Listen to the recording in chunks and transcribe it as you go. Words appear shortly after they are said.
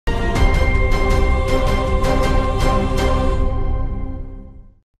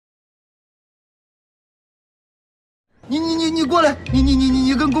过来，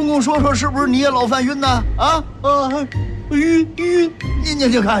你跟公公说说，是不是你也老犯晕呢？啊晕，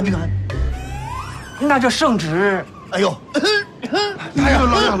你看，那这圣旨，哎呦，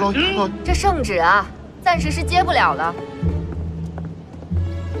老这圣旨啊，暂时是接不了了。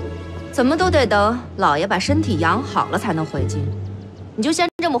怎么都得等老爷把身体养好了才能回京，你就先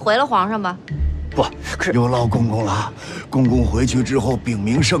这么回了皇上吧。不，有劳公公了。公公回去之后禀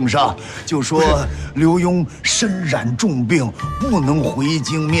明圣上，就说刘墉身染重病，不能回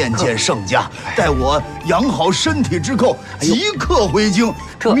京面见圣驾。待我养好身体之后，即刻回京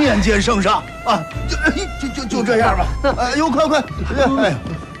面见圣上。啊，就这样吧。哎呦，快！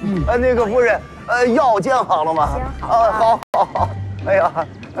那个夫人，药煎好了吗？煎好。好。哎呀，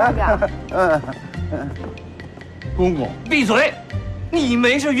公公闭嘴！你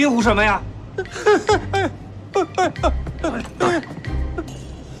没事晕乎什么呀？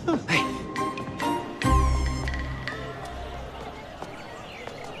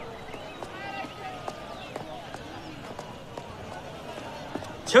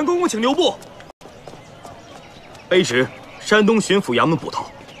前公公请留步。卑职山东巡抚衙门捕头，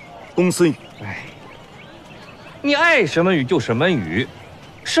公孙羽。你爱什么语就什么语，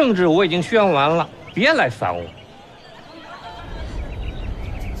圣旨我已经宣完了，别来烦我。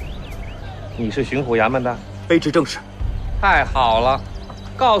你是巡抚衙门的？卑职正是。太好了，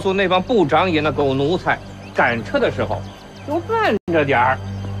告诉那帮不长眼的狗奴才，赶车的时候多慢着点儿。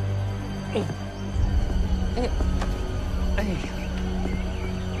哎呀！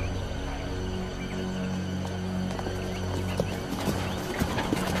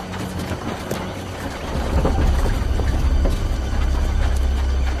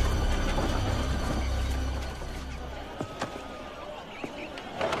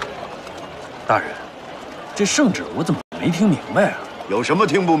大人，这圣旨我怎么没听明白啊？有什么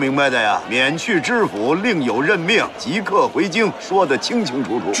听不明白的呀？免去知府，另有任命，即刻回京，说得清清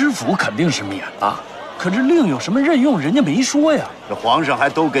楚楚。知府肯定是免了，可是另有什么任用，人家没说呀。这皇上还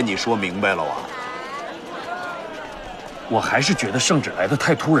都跟你说明白了啊！我还是觉得圣旨来得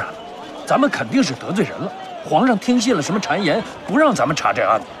太突然了，咱们肯定是得罪人了。皇上听信了什么谗言，不让咱们查这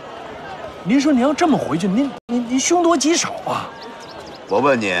案子。您说您要这么回去，您凶多吉少啊！我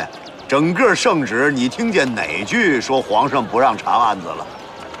问你。整个圣旨，你听见哪句说皇上不让查案子了？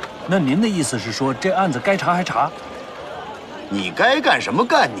那您的意思是说，这案子该查还查？你该干什么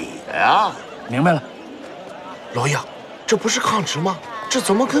干你的呀？明白了。老爷，这不是抗旨吗？这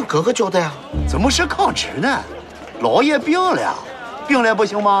怎么跟哥哥交代啊？怎么是抗旨呢？老爷病了不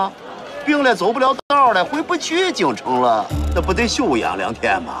行吗？病了走不了道了，回不去京城了，那不得休养2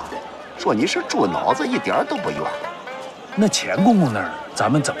天吗？说你是猪脑子，一点都不冤。那钱公公那儿咱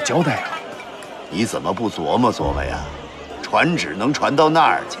们怎么交代啊？你怎么不琢磨琢磨呀？传旨能传到那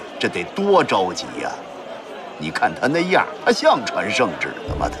儿去，这得多着急呀！你看他那样，他像传圣旨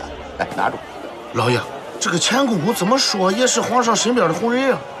的吗？他，来拿住。老爷，这个钱公公怎么说也是皇上身边的红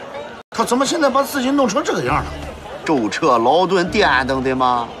人啊，他怎么现在把自己弄成这个样了？舟车劳顿颠腾的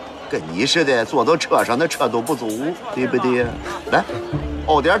吗？跟你似的，坐到车上的车都不足，对不对？来，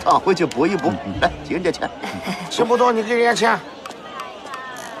熬点汤回去补一补。来，给人家钱。吃不到你给人家钱。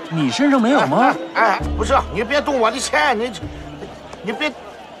你身上没有吗？不是，你别动我的钱，你别。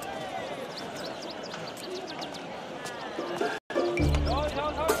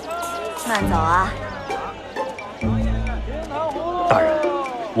慢走啊！大人，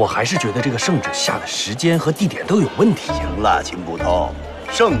我还是觉得这个圣旨下的时间和地点都有问题。行了，秦捕头，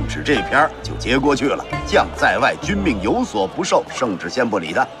圣旨这篇就接过去了。将在外，君命有所不受，圣旨先不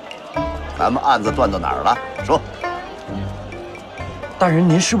理他。咱们案子断到哪儿了？说。大人，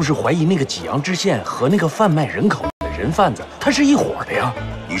您是不是怀疑那个济阳知县和那个贩卖人口的人贩子，他是一伙的呀？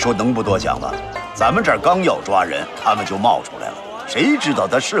你说能不多想吗？咱们这儿刚要抓人，他们就冒出来了，谁知道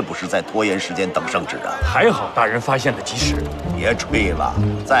他是不是在拖延时间等圣旨啊？还好大人发现的及时。别吹了，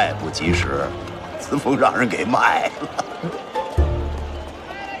再不及时，子枫让人给卖了。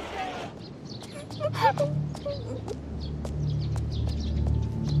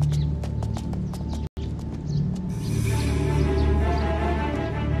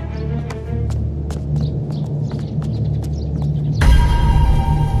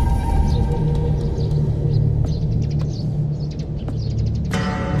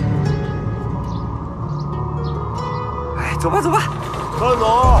走吧，走吧，慢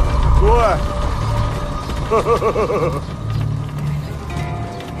走，对。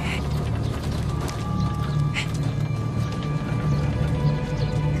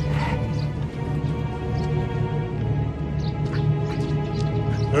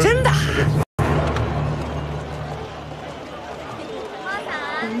真的？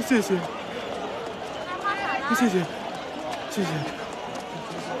谢谢，谢谢。谢谢。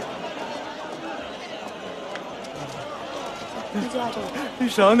你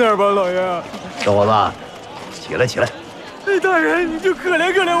赏点吧，老爷。小伙子，起来起来。哎，大人，你就可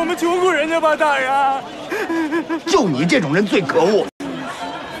怜可怜我们穷苦人家吧，大人。就你这种人最可恶，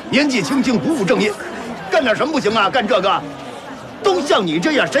年纪轻轻不务正业，干点什么不行啊？干这个，都像你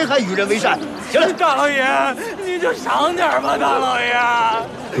这样，谁还与人为善？起来，大老爷，你就赏点吧，大老爷。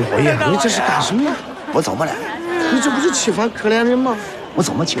老爷，你这是干什么？我怎么了？你这不是欺负可怜人吗？我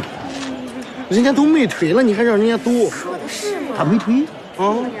怎么欺负？人家都没腿了，你还让人家赌？说的是吗？他没腿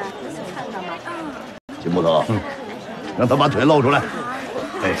啊？金木头，让他把腿露出来。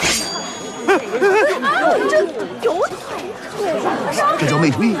哎，这有腿，这叫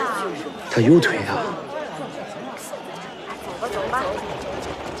没腿。他有腿啊。走吧走吧。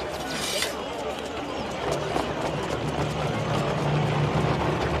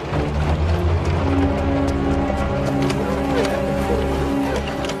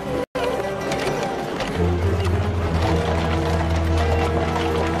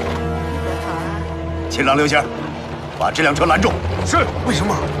秦郎、刘星，把这辆车拦住。是。为什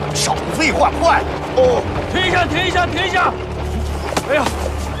么？少废话，快！哦，停一下，停一下，停一下！哎呀，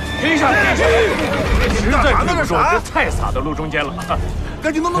停一下，停一下！实在对不住，这菜洒到路中间了。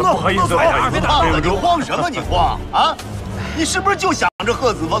赶紧弄！不好意思，不好意思，对不住。你慌什么？你慌啊？你是不是就想着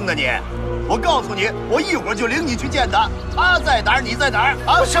贺子峰呢？你，我告诉你，我一会儿就领你去见他。他在哪儿，你在哪儿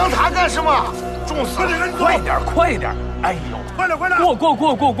啊？想他干什么？重死了！快点，快点！哎呦，快点，快点！过！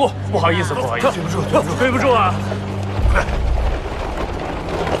不好意思，不好意思，对不住，对不住啊！快！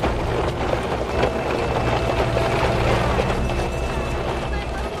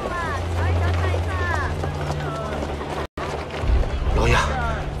老爷，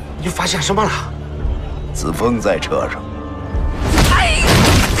你发现什么了？子枫在车上。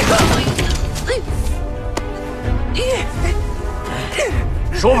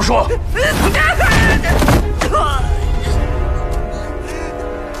说不说？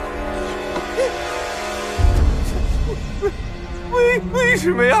为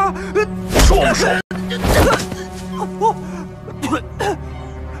什么呀？说不说？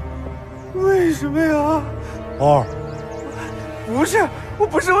为什么呀？儿，不是，我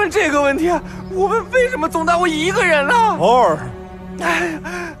不是问这个问题，我问为什么总带我一个人呢？儿，哎呀，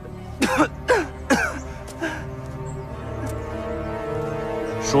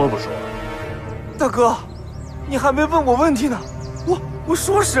说不说？大哥，你还没问我问题呢，我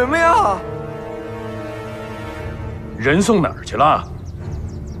说什么呀？人送哪儿去了？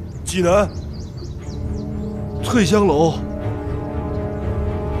济南翠香楼。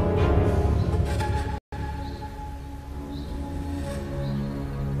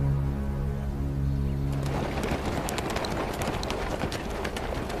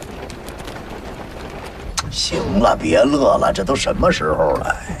行了，别乐了，这都什么时候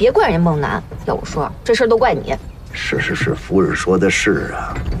了？别怪人孟楠，要我说，这事儿都怪你。是，夫人说的是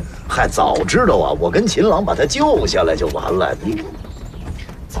啊。嗨，早知道啊，我跟秦郎把他救下来就完了。你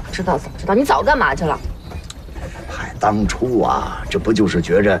早知道，你早干嘛去了？嗨，当初啊，这不就是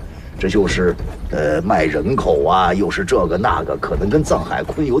觉着这就是卖人口啊，又是这个那个，可能跟臧海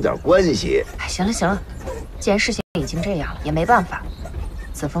坤有点关系。哎，行了，既然事情已经这样了，也没办法，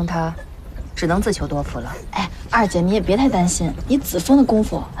子枫他只能自求多福了。哎，二姐你也别太担心，以子枫的功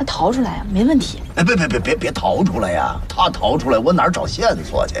夫，他逃出来啊没问题。哎，别逃出来呀！他逃出来，我哪儿找线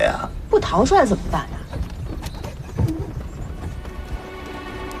索去呀？不逃出来怎么办呀？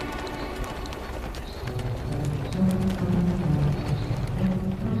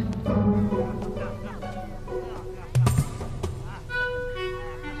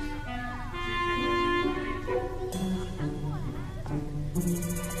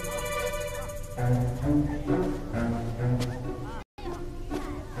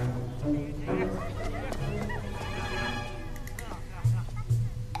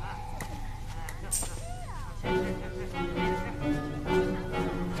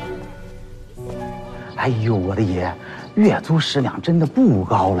哎呦，我的爷，月租10两真的不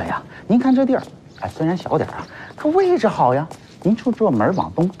高了呀！您看这地儿，哎，虽然小点啊，可位置好呀。您出这门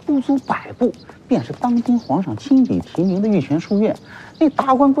往东不足100步，便是当今皇上亲笔提名的御前书院，那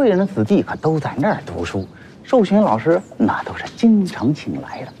达官贵人的子弟可都在那儿读书，授权老师那都是经常请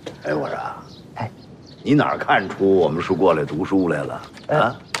来的。哎，我说，哎，你哪儿看出我们是过来读书来了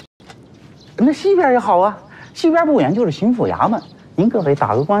啊？那西边也好啊，西边不远就是巡抚衙门。您各位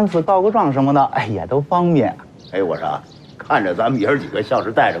打个官司、告个状什么的，哎，也都方便。哎，我说，看着咱们爷儿几个像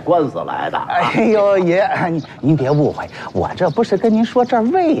是带着官司来的。哎呦，爷，您别误会，我这不是跟您说这儿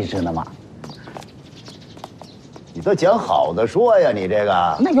位置呢吗？你都讲好的说呀，你这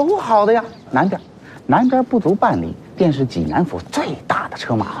个那有好的呀，南边不足半里，便是济南府最大的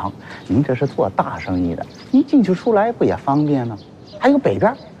车马行。您这是做大生意的，您进去出来不也方便吗？还有北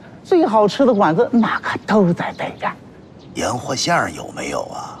边，最好吃的馆子那可都在北边。盐货馅有没有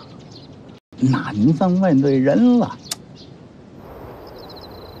啊？那您算问对人了。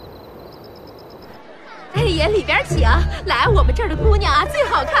哎爷，里边请！来，我们这儿的姑娘啊最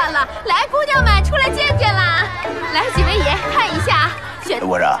好看了，来，姑娘们出来见见啦！来，几位爷看一下，选。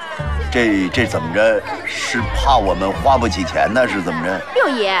我说，这怎么着？是怕我们花不起钱呢？是怎么着？六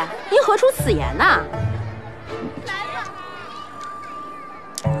爷，您何出此言呢？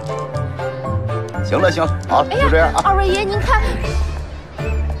行了，好，就这样啊。二位爷，您看。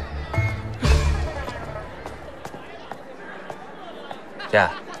姐，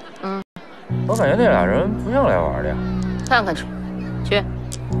我感觉那俩人不像来玩的呀。看看去，去。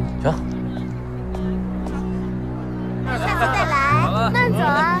行。下次再来，慢走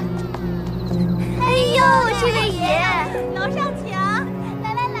啊。哎呦，这位爷，楼上请，来。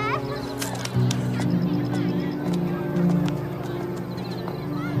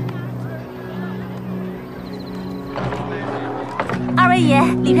二位爷，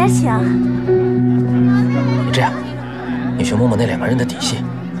里边请。这样，你去摸摸那两个人的底细。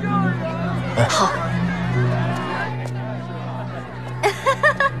好。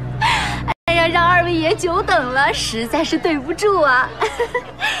哎呀，让二位爷久等了，实在是对不住啊。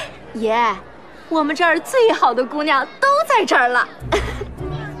爷，我们这儿最好的姑娘都在这儿了。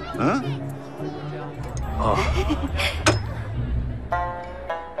哦。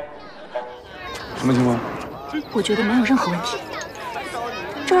什么情况？我觉得没有任何问题。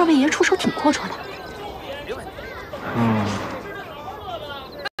这二位爷出手挺阔绰的。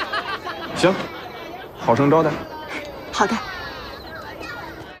行，好生招待。好的。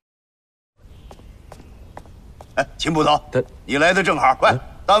哎，秦捕头，你来的正好，快，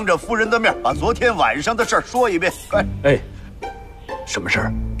当着夫人的面把昨天晚上的事说一遍，快。哎，什么事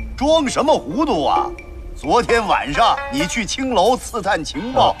儿？装什么糊涂啊！昨天晚上你去青楼刺探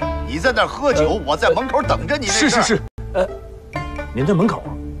情报，你在那儿喝酒，我在门口等着你。是，您在门口。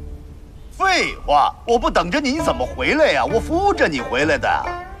废话，我不等着你，你怎么回来呀？我扶着你回来的。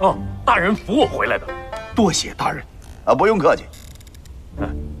哦，大人扶我回来的，多谢大人。啊，不用客气。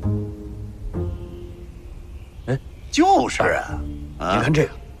哎，就是啊。你看这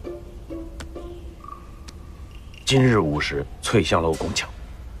个，今日午时，翠香楼拱墙。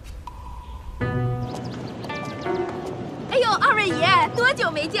哎呦，二位爷，多久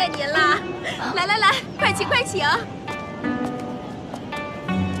没见您了？来，快请。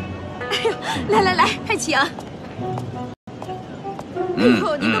哎呦，来，快请。哎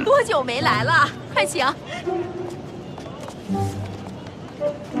呦，你们多久没来了？快请。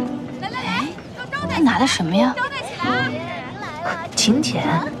来，他拿的什么呀？招待起来啊！请柬，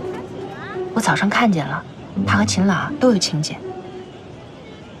我早上看见了，他和秦老都有请柬。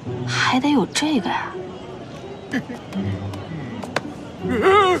还得有这个呀？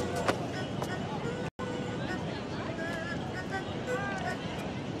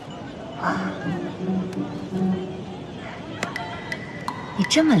你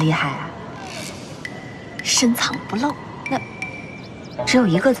这么厉害啊！深藏不露。那只有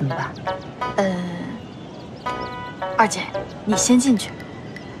一个怎么办？二姐，你先进去，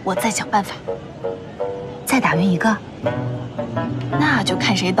我再想办法。再打晕一个，那就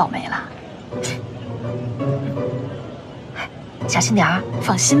看谁倒霉了。小心点啊！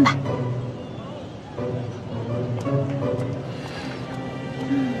放心吧。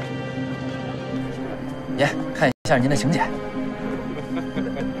爷，看一下您的请柬。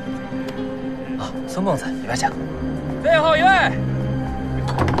啊，孙公子，里边请。最后一位。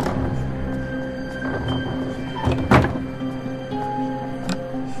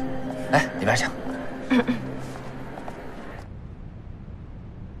来，里边请。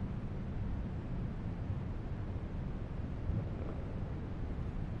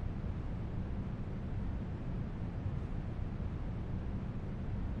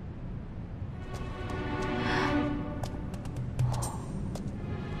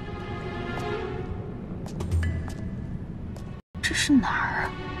这是哪儿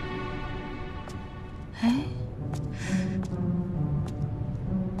啊？哎。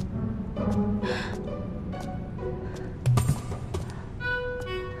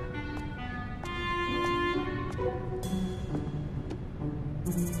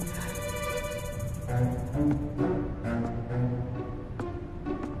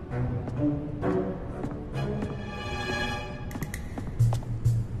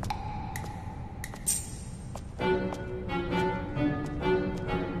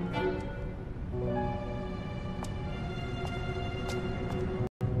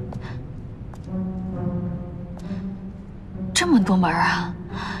么多门啊！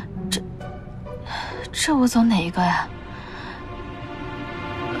这我走哪一个呀？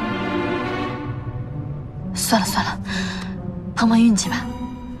算了算了，碰碰运气吧。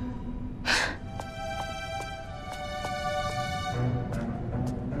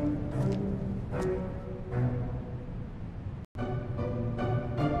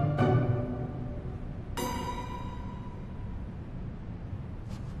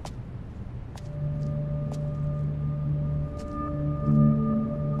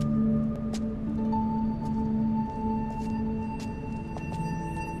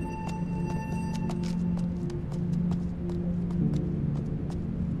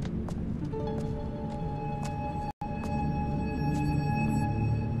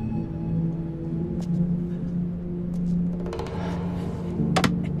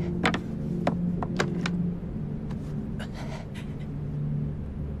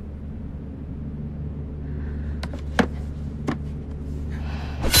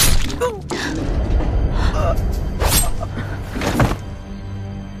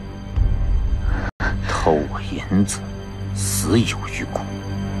偷我银子，死有余辜。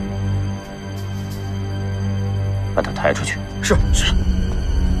把他抬出去。是。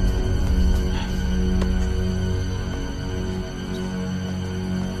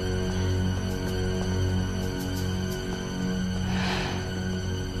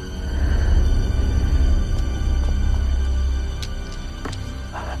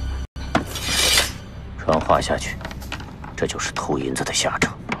传话下去，这就是偷银子的下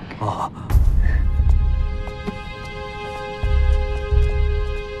场。啊！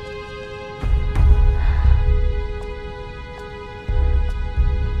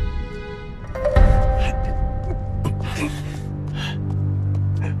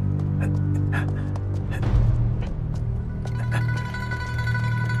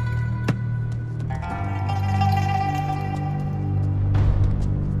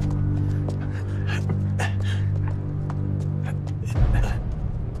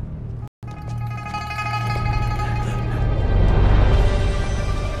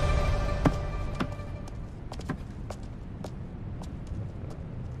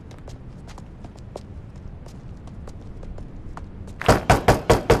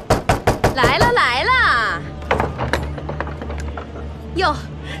哟，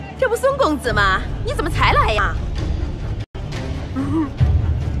这不孙公子吗？你怎么才来呀？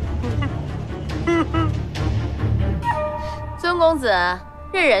孙公子，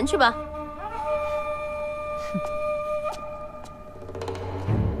认人去吧。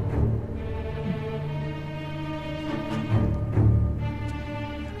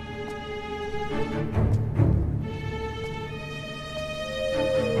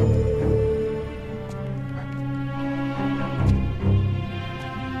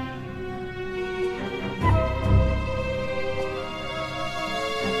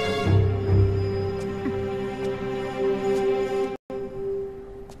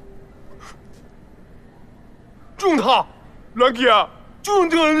就是他，老哥，就是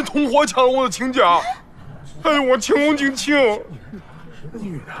这个人同伙抢了我的亲家，害得我前功尽弃。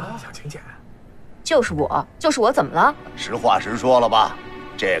女的想请柬，就是我，怎么了？实话实说了吧，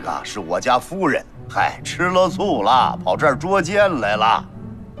这个是我家夫人，嗨，吃了醋了，跑这儿捉奸来了。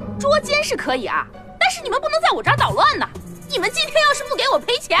捉奸是可以啊，但是你们不能在我这儿捣乱呐！你们今天要是不给我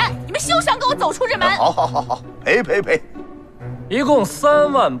赔钱，你们休想给我走出这门！好，赔，一共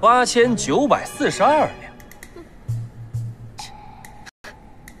38942两。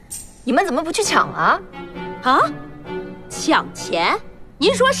你们怎么不去抢啊？啊？抢钱？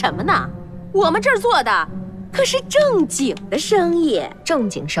您说什么呢？我们这儿做的可是正经的生意。正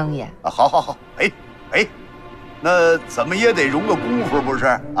经生意。好，赔，那怎么也得容个功夫不是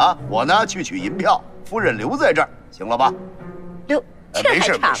啊？我呢去取银票，夫人留在这儿，行了吧？这还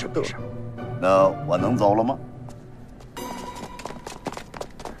差不多。那我能走了吗？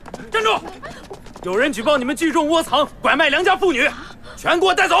站住！有人举报你们聚众窝藏、拐卖良家妇女，全给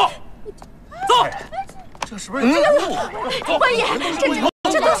我带走！走！这是不是有误会？官爷，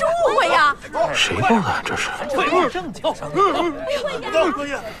这都是误会呀！谁报的？这是正经生意。官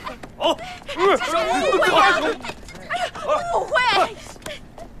爷，好，这是误会呀！哎呀，误会！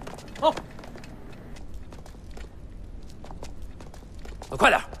好，快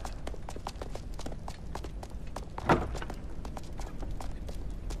点！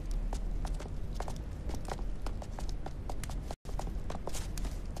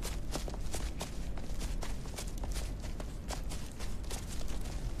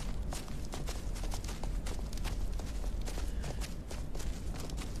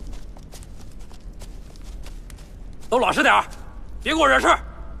都老实点别给我惹事。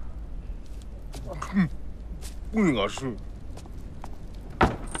不惹事。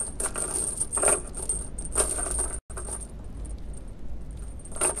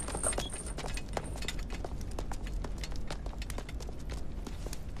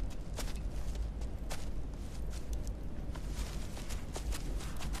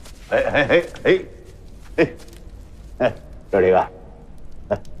这里个，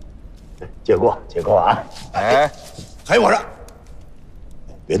借过啊！还有我这，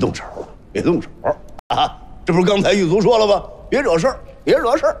别动手了，别动手啊！这不是刚才狱卒说了吗？别惹事儿，别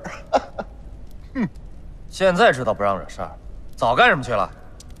惹事儿。哼，现在知道不让惹事儿，早干什么去了？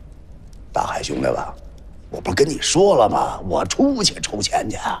大海兄弟吧，我不是跟你说了吗？我出去筹钱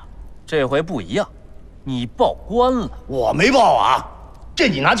去。这回不一样，你报官了。我没报啊，这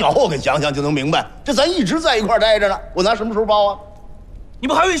你拿脚后跟想想就能明白。这咱一直在一块待着呢，我拿什么时候报啊？你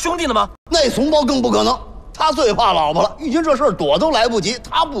不还有一兄弟呢吗？那怂包更不可能，他最怕老婆了，遇见这事儿躲都来不及，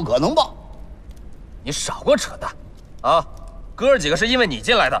他不可能报。你少给我扯淡，啊！哥几个是因为你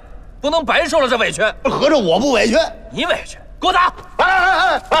进来的，不能白受了这委屈。合着我不委屈？你委屈，给我打！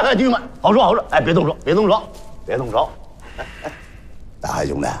哎，弟兄们，好说好说，哎，别动手，别动手，别动手。大海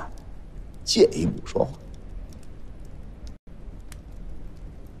兄弟，借一步说话。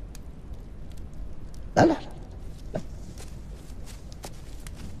来，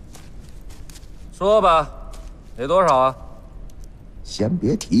说吧，得多少啊？先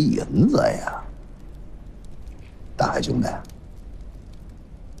别提银子呀，大海兄弟，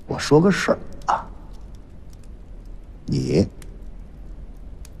我说个事儿啊，你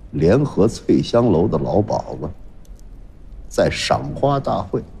联合翠香楼的老鸨子，在赏花大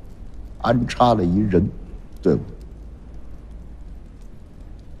会安插了一人，对不对？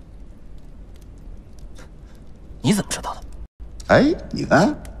你怎么知道的？哎，你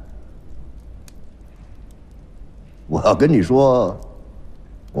看，我要跟你说，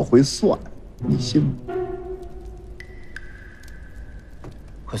我会算，你信吗？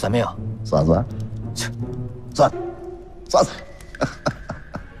会算命？算。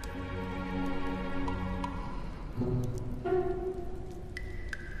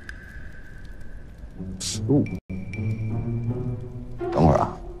等会儿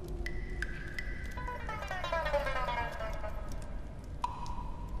啊。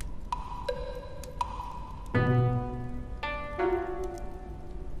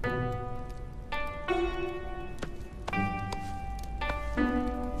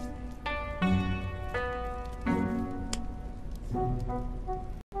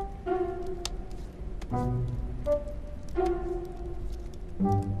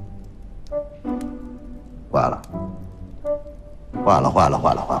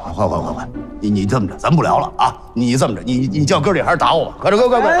坏！你这么着，咱不聊了啊！你这么着，你叫哥俩还是打我吧？快！别！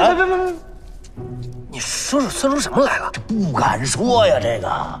你说算出什么来了？这不敢说呀，这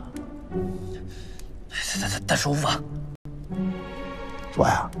个。大叔父，说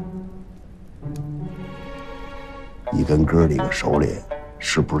呀，你跟哥几个手里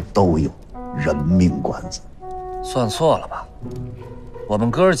是不是都有人命官司？算错了吧？我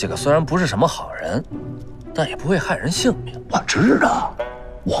们哥几个虽然不是什么好人，但也不会害人性命。我知道。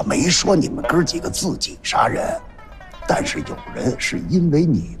我没说你们哥几个自己杀人，但是有人是因为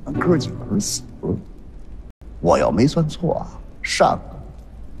你们哥几个而死。我要没算错啊，上个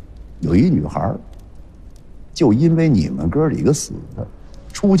有一女孩，就因为你们哥几个死的，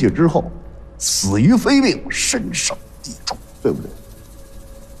出去之后死于非命，身首异处，对不对？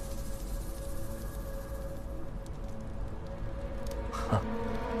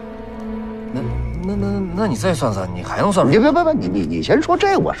那你再算算，你还能算出？别，你先说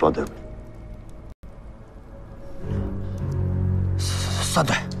这，我说对不对？算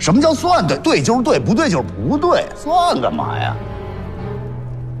对。什么叫算对？对就是对，不对就是不对，算干嘛呀？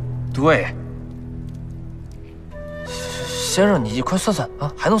对。先生，你快算算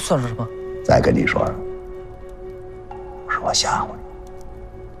啊，还能算出什么？再跟你说，是我吓唬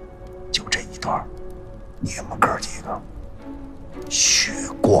你，就这一段，你们哥几个血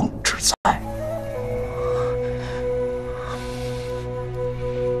光之灾。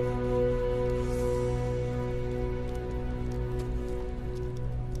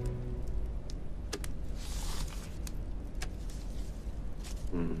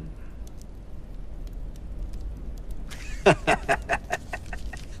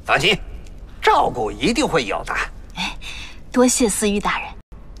放心，照顾一定会有的。多谢司狱大人。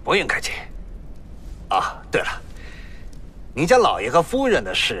不用客气。啊，对了，你家老爷和夫人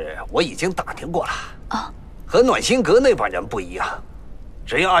的事我已经打听过了。哦，和暖心阁那帮人不一样，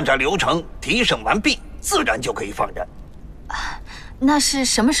只要按照流程提审完毕，自然就可以放人。那是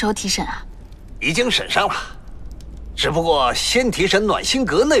什么时候提审啊？已经审上了，只不过先提审暖心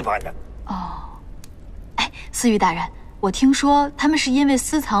阁那帮人。哦，司狱大人，我听说他们是因为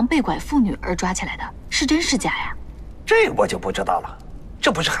私藏被拐妇女而抓起来的，是真是假呀？这我就不知道了，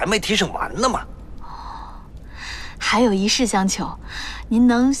这不是还没提审完呢吗？还有一事相求，您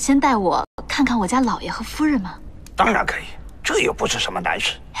能先带我看看我家老爷和夫人吗？当然可以，这又不是什么难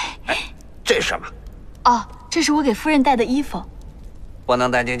事。这是什么？哦，这是我给夫人带的衣服。不能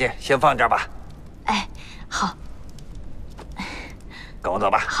带进去，先放这儿吧。哎，好。跟我走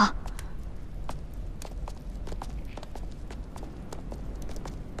吧。好。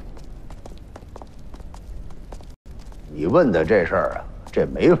你问的这事儿啊，这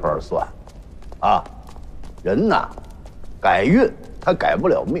没法算，啊，人呐，改运他改不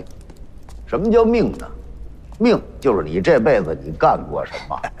了命。什么叫命呢？命就是你这辈子你干过什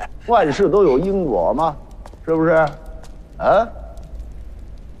么，万事都有因果嘛，是不是？啊？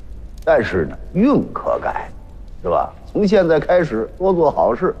但是呢，运可改，是吧？从现在开始多做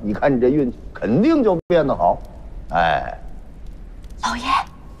好事，你看你这运气肯定就变得好。哎，老爷。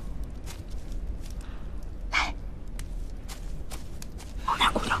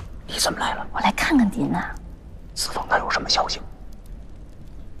姑娘，你怎么来了？我来看看您啊。子枫他有什么消息？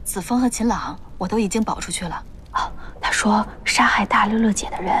子枫和秦朗我都已经保出去了。哦，他说杀害大六六姐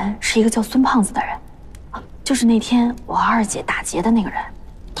的人是一个叫孙胖子的人，就是那天我和二姐打劫的那个人。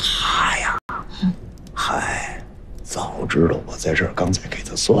他呀，嗨，早知道我在这儿刚才给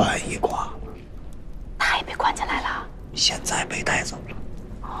他算一卦了。他也被关进来了，现在被带走了。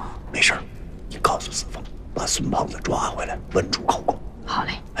没事儿，你告诉子枫，把孙胖子抓回来，问出口供。好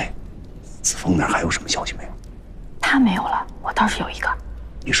嘞。哎，子枫那儿还有什么消息没有？他没有了，我倒是有一个。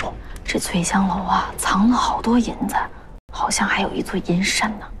你说，这翠香楼啊，藏了好多银子，好像还有一座银山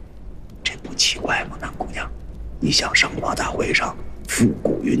呢。这不奇怪吗，南姑娘？你想赏花大会上复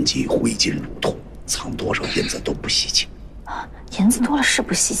古云集，挥金如土，藏多少银子都不稀奇。银子多了是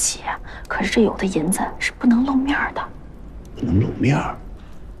不稀奇呀，可是这有的银子是不能露面的。不能露面？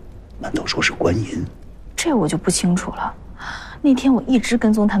难道说是官银？这我就不清楚了。那天我一直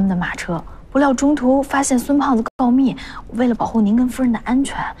跟踪他们的马车，不料中途发现孙胖子告密，为了保护您跟夫人的安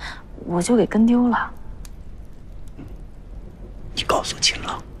全，我就给跟丢了。你告诉秦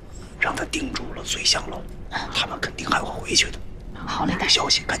朗，让他盯住了醉香楼，他们肯定还会回去的。好嘞，有消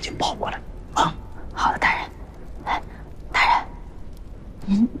息赶紧报过来啊！好的，大人。哎，大人，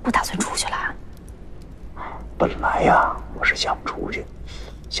您不打算出去了啊？本来呀，我是想出去，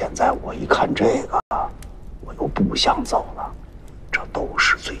现在我一看这个，我又不想走了。这都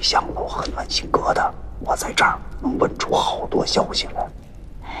是醉香楼和暖心阁的，我在这儿能问出好多消息来。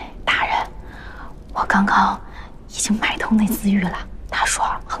大人，我刚刚已经买通那资玉了，他说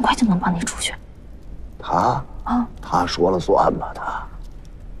很快就能帮你出去。他啊，他说了算吧？他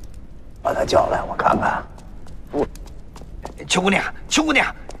把他叫来，我看看。邱姑娘，邱姑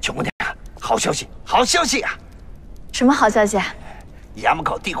娘，邱姑娘，好消息，好消息啊！什么好消息？衙门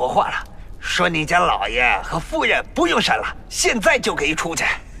口递过话了，说你家老爷和夫人不用审了，现在就可以出去。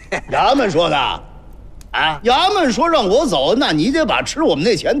衙门说的，啊？衙门说让我走，那你得把吃我们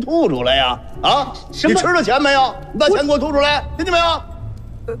那钱吐出来呀！啊，你吃了钱没有？你把钱给我吐出来，听见没有？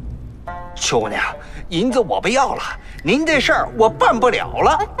邱姑娘，银子我不要了，您这事儿我办不了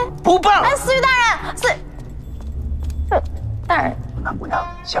了，不办了。哎，思雨大人，这大人，南姑娘，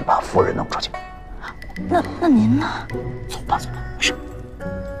先把夫人弄出去。那您呢？走吧，走吧，没事。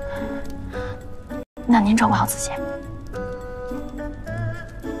那您照顾好自己。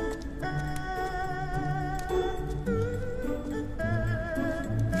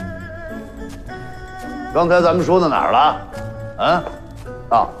刚才咱们说到哪儿了？啊？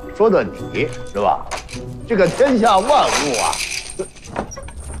啊，说到你是吧？这个天下万物啊，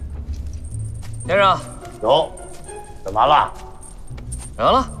先生，有，怎么了？怎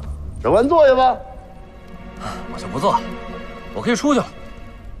么了？吃完坐下吧。我就不坐，我可以出去了。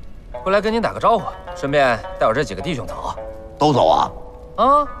过来跟您打个招呼，顺便带我这几个弟兄走。都走啊？啊？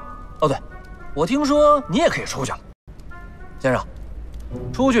哦对，我听说你也可以出去了。先生，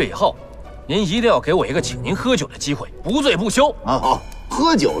出去以后，您一定要给我一个请您喝酒的机会，不醉不休。啊，好，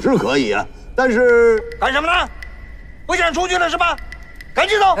喝酒是可以啊，但是干什么呢？不想出去了是吧？赶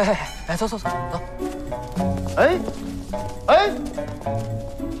紧走！哎，走。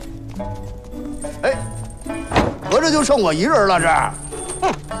哎，合着就剩我一人了这儿。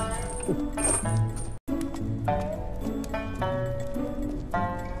哼。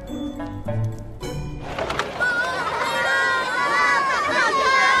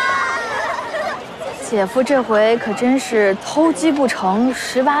姐夫这回可真是偷鸡不成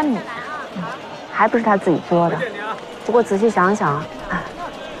蚀把米，还不是他自己作的。不过仔细想想，哎，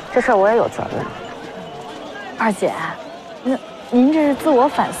这事儿我也有责任。二姐，您这是自我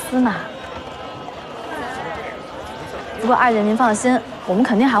反思呢。不过二姐您放心，我们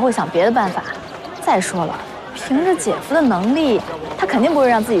肯定还会想别的办法。再说了，凭着姐夫的能力，他肯定不会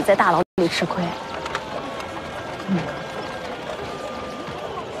让自己在大牢里吃亏。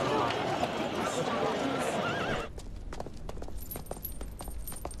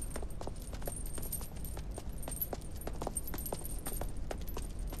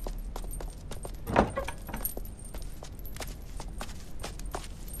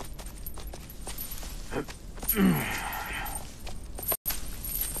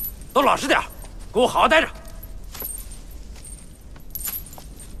都老实点，给我好好待着。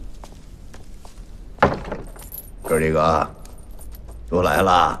哥几个都来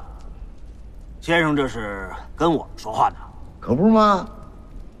了。先生这是跟我们说话呢？可不是吗？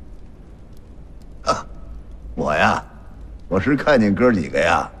啊，我是看见哥几个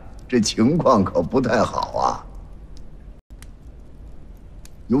呀，这情况可不太好啊，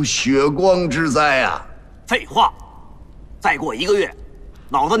有血光之灾呀。废话，再过1个月，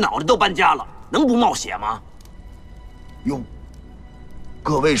脑袋都搬家了，能不冒血吗？哟，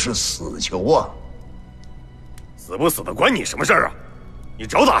各位是死囚啊？死不死的关你什么事儿啊？你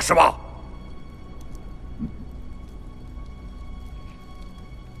找打是吧？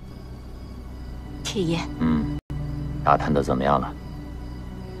铁爷，打探的怎么样了？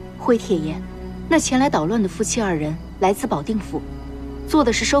回铁爷，那前来捣乱的夫妻2人来自保定府，做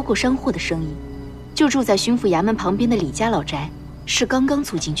的是收购山货的生意，就住在巡抚衙门旁边的李家老宅，是刚刚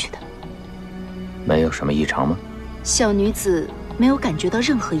租进去的。没有什么异常吗？小女子没有感觉到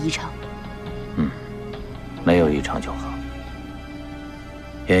任何异常。没有异常就好。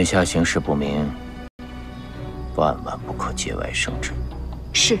眼下形势不明，万万不可节外生枝。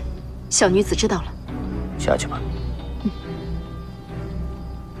是，小女子知道了。下去吧。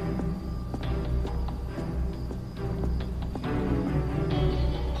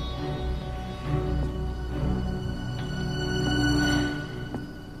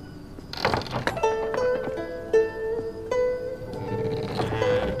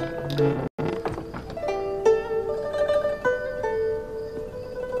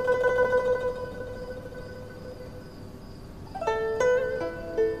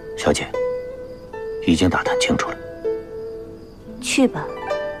小姐，已经打探清楚了。去吧。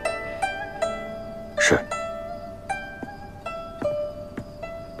是。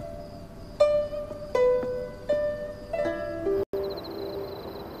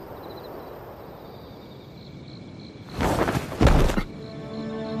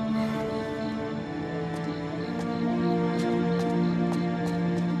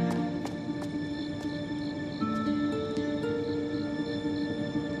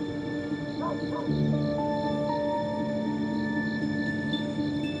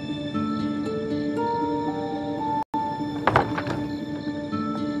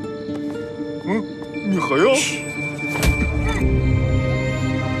你还要？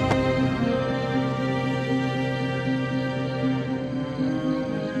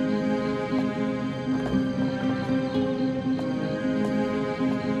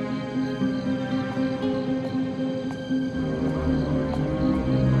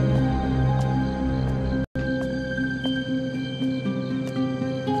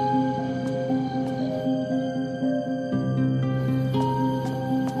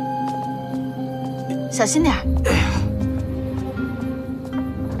小心点儿。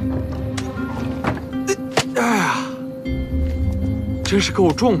哎呀，真是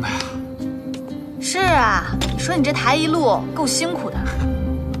够重的呀！是啊，你说你这抬一路够辛苦的。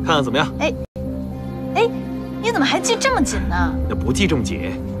看看怎么样？哎，你怎么还系这么紧呢？那不系这么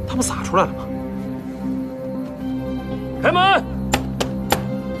紧，它不洒出来了吗？开门！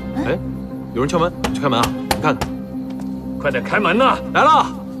哎，有人敲门，去开门啊！你看看，快点开门呐！来了，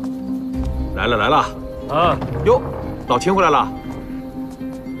来了！啊，哟，老秦回来了。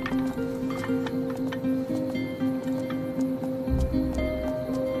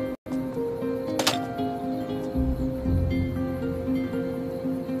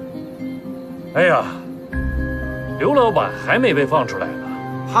哎呀，刘老板还没被放出来呢。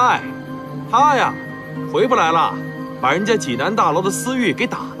嗨，他呀，回不来了，把人家济南大牢的司狱给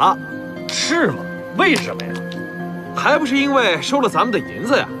打了。是吗？为什么呀？还不是因为收了咱们的银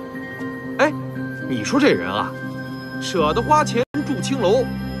子呀？哎，你说这人啊，舍得花钱住青楼，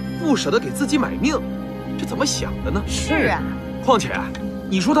不舍得给自己买命，这怎么想的呢？是啊。况且，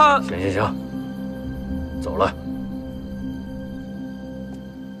你说他……行，走了。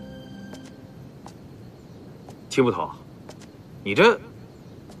秦捕头，你这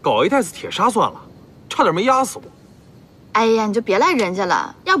搞一袋子铁砂算了，差点没压死我。哎呀，你就别赖人家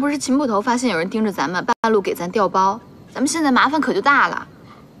了。要不是秦捕头发现有人盯着咱们，半路给咱调包，咱们现在麻烦可就大了。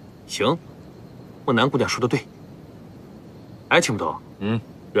行，梦楠姑娘说的对。哎，秦捕头，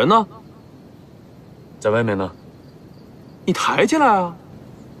人呢？在外面呢。你抬进来啊！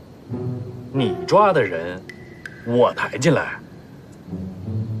你抓的人，我抬进来。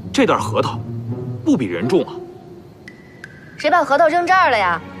这袋核桃，不比人重啊！谁把核桃扔这儿了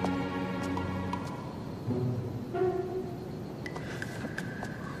呀？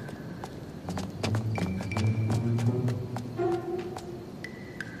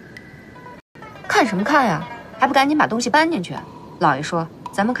看什么看呀？还不赶紧把东西搬进去？老爷说，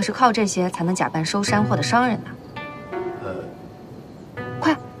咱们可是靠这些才能假扮收山货的商人呢。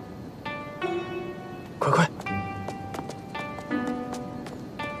快！快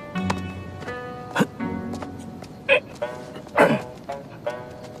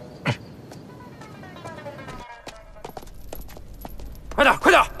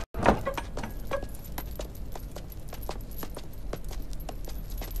点！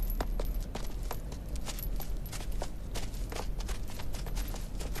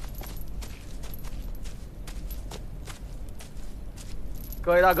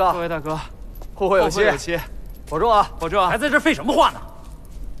各位大哥，后会有期，保重啊！还在这废什么话呢？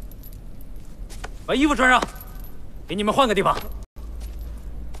把衣服穿上，给你们换个地方。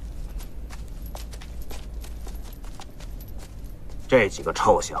这几个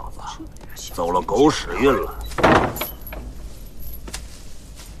臭小子走了狗屎运了。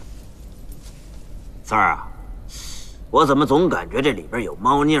三儿啊，我怎么总感觉这里边有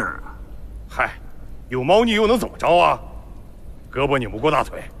猫腻儿啊？嗨，有猫腻又能怎么着啊？胳膊拧不过大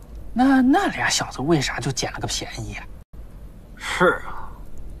腿。那俩小子为啥就捡了个便宜啊？是啊，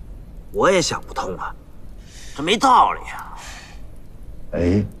我也想不通啊，这没道理啊。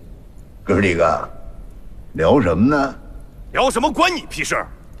哎，哥儿几个聊什么呢？聊什么关你屁事儿？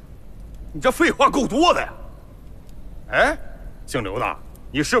你这废话够多的呀！哎，姓刘的，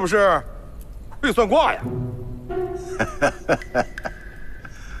你是不是会算卦呀？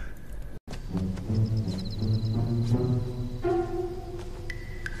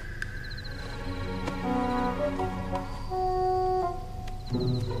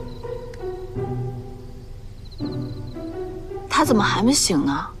他怎么还没醒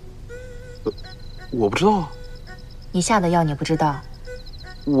呢？我不知道啊。你下的药你不知道？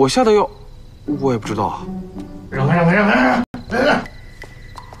我下的药，我也不知道啊。让开！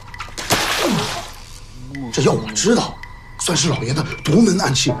这药我知道，算是老爷的独门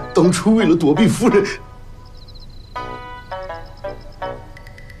暗器，当初为了躲避夫人。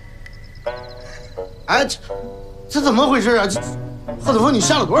哎，这怎么回事啊？贺子峰，你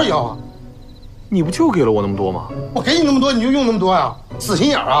下了多少药啊？你不就给了我那么多吗？我给你那么多，你就用那么多呀？死心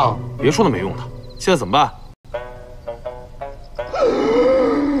眼儿啊！别说那没用的，现在怎么办？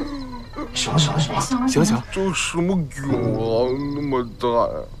行了，这什么蛹啊，那么大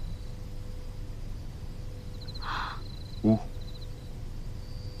呀！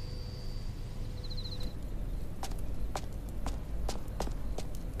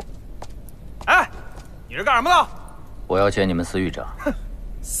哎，你是干什么的？我要见你们司狱长。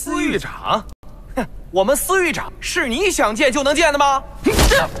司狱长？哼，我们司狱长是你想见就能见的吗？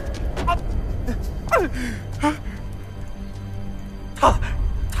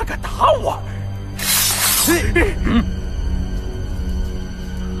他敢打我！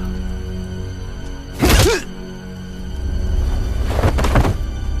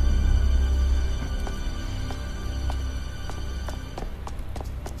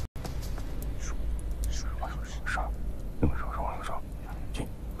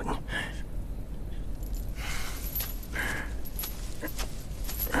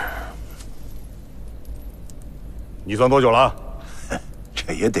你算多久了？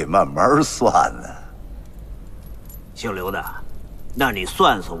这也得慢慢算呢。姓刘的，那你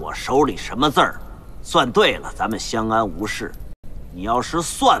算算我手里什么字儿？算对了，咱们相安无事；你要是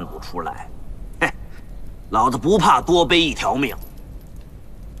算不出来，嘿，老子不怕多背一条命。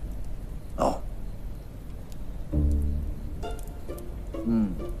哦，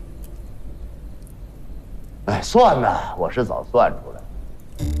哎，算呢，我是早算出来。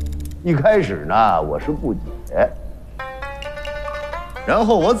一开始呢，我是不解，然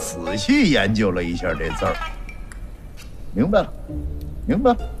后我仔细研究了一下这字儿，明白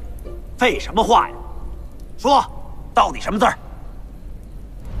了。废什么话呀？说，到底什么字儿？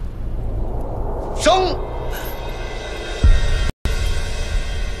生。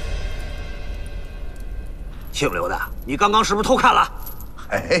姓刘的，你刚刚是不是偷看了？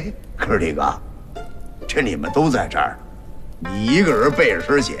哎，哥几个，这你们都在这儿，你一个人背着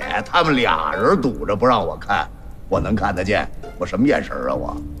身写，他们俩人堵着不让我看，我能看得见？我什么眼神啊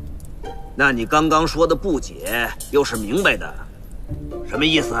我？那你刚刚说的不解，又是明白的，什么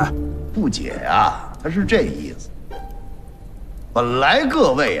意思？不解呀，他是这意思。本来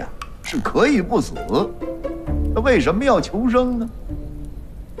各位啊是可以不死，那为什么要求生呢？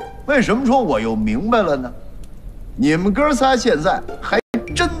为什么说我又明白了呢？你们哥仨现在还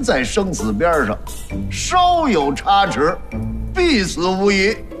真在生死边上，稍有差池，必死无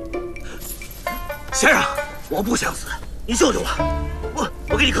疑。先生，我不想死，你救救我！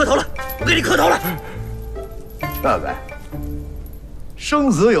我给你磕头了，这个生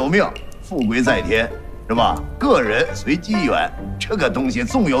死有命，富贵在天，是吧？个人随机缘，这个东西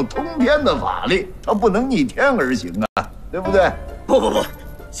纵有通天的法力，它不能逆天而行啊，对不对？不，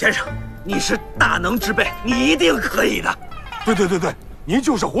先生，你是大能之辈，你一定可以的。对，您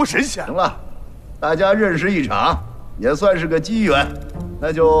就是活神仙。行了，大家认识一场，也算是个机缘，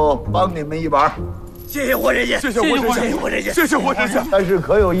那就帮你们一把。谢谢活神仙，谢谢活神仙，谢谢活神仙。但是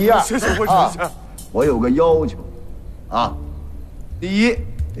可有一样，谢谢活神仙，我有个要求，啊，第一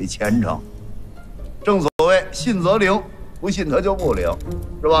得虔诚。正所谓信则灵，不信他就不灵，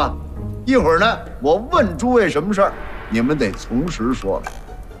是吧？一会儿呢，我问诸位什么事儿，你们得从实说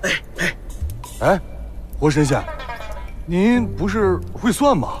来。哎，活神仙，您不是会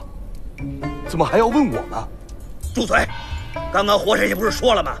算吗？怎么还要问我呢？住嘴！刚刚活神仙不是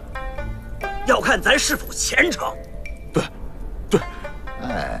说了吗？要看咱是否虔诚。对。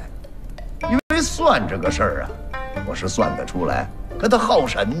哎，因为算这个事儿啊，我是算得出来，可他耗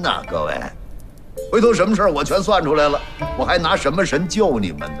神呐，各位。回头什么事儿我全算出来了，我还拿什么神救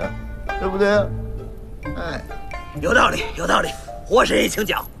你们呢？对不对？哎，有道理。活神爷请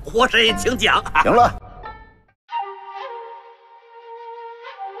讲，活神爷请讲。行了，